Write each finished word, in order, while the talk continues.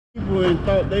People and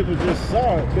thought they were just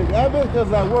sorry. I bet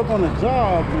because I work on a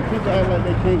job and people act like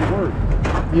they can't work.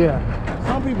 Yeah.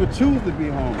 Some people choose to be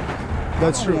homeless.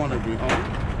 That's true. I don't want to be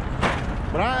homeless.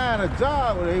 But I had a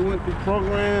job where they went through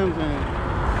programs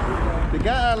and the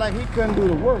guy like he couldn't do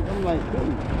the work. I'm like, dude,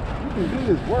 you can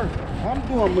do this work. I'm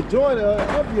doing majority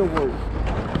of your work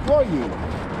for you.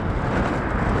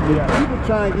 Yeah. People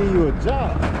try and give you a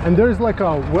job. And there's like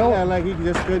a Yeah, like he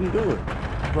just couldn't do it.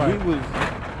 Right. He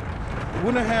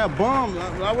wouldn't have bums.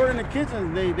 I work in the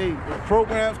kitchen. The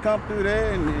programs come through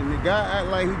there, and the guy act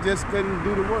like he just couldn't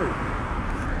do the work.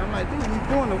 I'm like, dude, you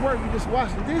doing the work? You just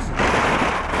washing dishes.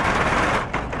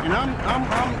 And I'm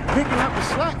picking up the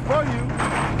slack for you.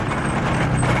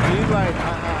 And he's like,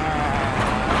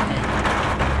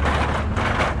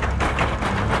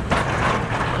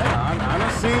 I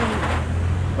done seen,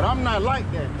 but I'm not like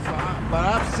that. So but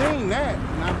I've seen that.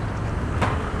 And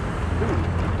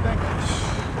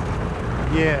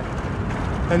Yeah.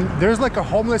 And there's like a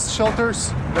homeless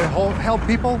shelters that help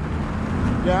people.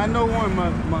 Yeah, I know one.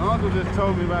 My uncle just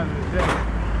told me about it today.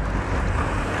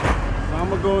 So I'm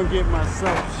gonna go and get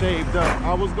myself shaved up.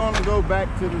 I was gonna go back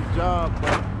to the job,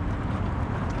 but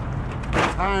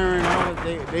it's hiring all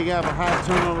they have a high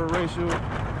turnover ratio.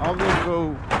 I was gonna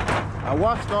go. I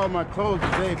washed all my clothes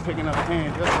today picking up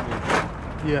cans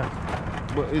yesterday. Yeah.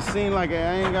 But it seemed like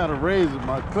I ain't got a razor.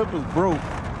 My clipper's broke.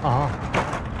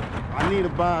 I need to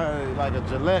buy like a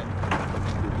Gillette.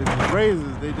 The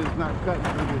razors, they just not cutting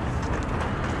through this.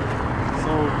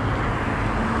 So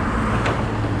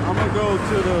I'm gonna go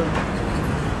to the.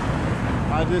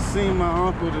 I just seen my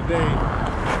uncle today,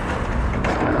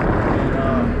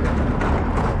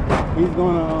 and he's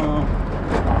gonna.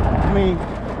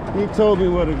 He told me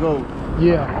where to go.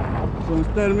 Yeah. So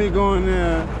instead of me going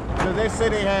there, because they say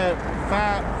they had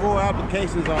 4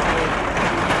 applications already.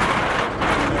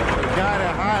 The guy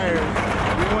that hired,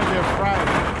 we went there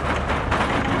Friday.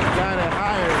 The guy that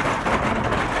hired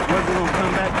wasn't gonna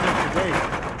come back till today.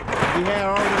 He had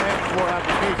already had 4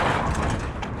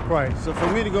 applications. Right. So for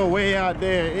me to go way out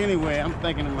there anyway, I'm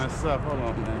thinking to myself, hold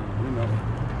on, man,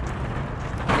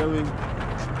 really?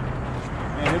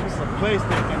 And if it's a place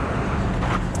that can,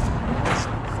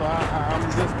 so I'm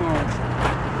just going,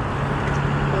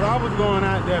 because I was going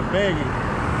out there begging.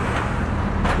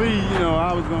 Please,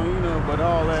 I was going, but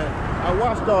all that. I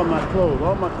washed all my clothes.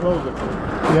 All my clothes are clean.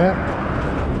 Yeah.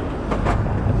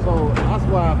 So that's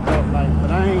why I felt like,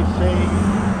 but I ain't shaved.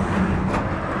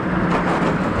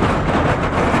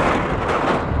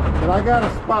 But I got a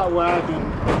spot where I can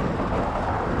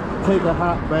take a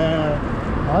hot bath.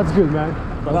 Oh, that's good, man.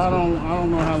 But I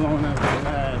don't know how long that's gonna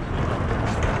last.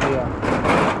 Yeah.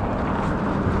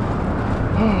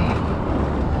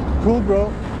 Cool,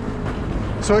 bro.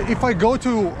 So if I go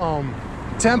to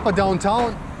Tampa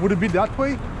downtown, would it be that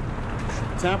way?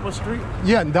 Tampa Street?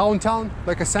 Yeah, downtown,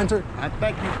 like a center. I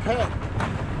think you can.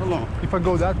 Hold on. If I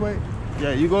go that way?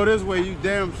 Yeah, you go this way, you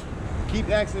keep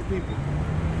asking people.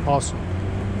 Awesome.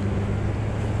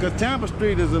 Because Tampa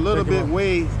Street is a little bit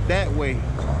ways that way.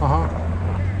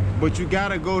 But you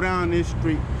gotta go down this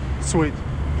street. Sweet.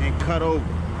 And cut over.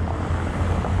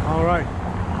 All right.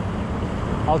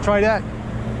 I'll try that.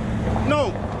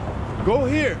 No, go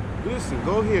here. Listen,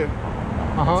 go here.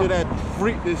 To that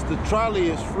free, the trolley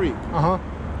is free.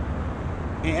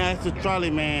 And ask the trolley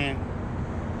man,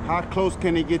 how close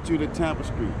can he get you to Tampa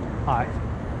Street? All right.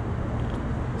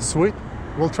 Sweet.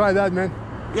 We'll try that, man.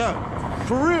 Yeah,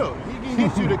 for real. He can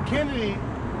get you to Kennedy.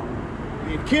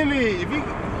 And Kennedy, if you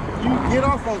get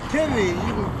off on Kennedy,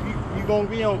 you gonna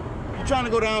be on. You trying to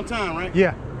go downtown, right?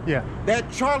 Yeah, yeah. That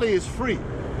trolley is free.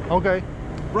 Okay.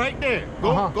 Right there.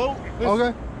 Go. Listen.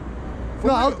 Okay.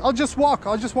 No, I'll just walk.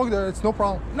 I'll just walk there. It's no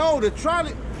problem. No, the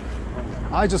trolley.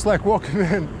 I just like walking,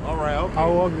 man. All right. Okay.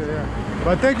 I'll walk there. Yeah.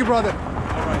 But thank you, brother. All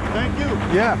right. Thank you.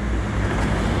 Yeah.